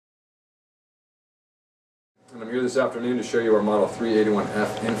And I'm here this afternoon to show you our model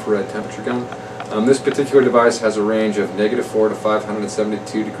 381F infrared temperature gun. This particular device has a range of -4 to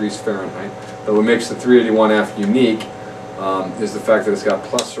 572 degrees Fahrenheit. But what makes the 381F unique is the fact that it's got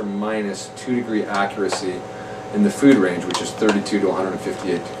plus or minus 2 degree accuracy in the food range, which is 32 to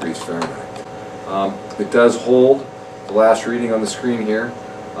 158 degrees Fahrenheit. It does hold the last reading on the screen here.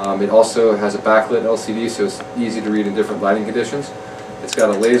 It also has a backlit LCD, so it's easy to read in different lighting conditions. It's got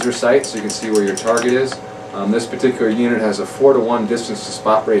a laser sight, so you can see where your target is. This particular unit has a 4-to-1 distance to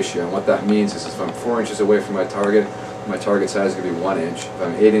spot ratio, and what that means is if I'm 4 inches away from my target size is going to be 1 inch. If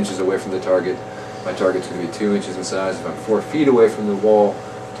I'm 8 inches away from the target, my target's going to be 2 inches in size. If I'm 4 feet away from the wall,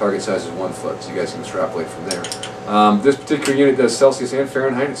 target size is 1 foot, so you guys can extrapolate from there. This particular unit does Celsius and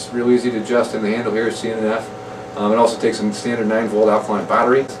Fahrenheit. It's real easy to adjust in the handle here, C and F. It also takes a standard 9-volt alkaline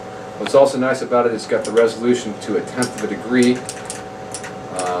battery. What's also nice about it is it's got the resolution to 1/10 of a degree,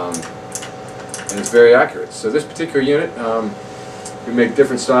 and it's very accurate. So this particular unit, we make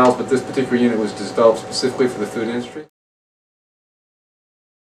different styles, but this particular unit was developed specifically for the food industry.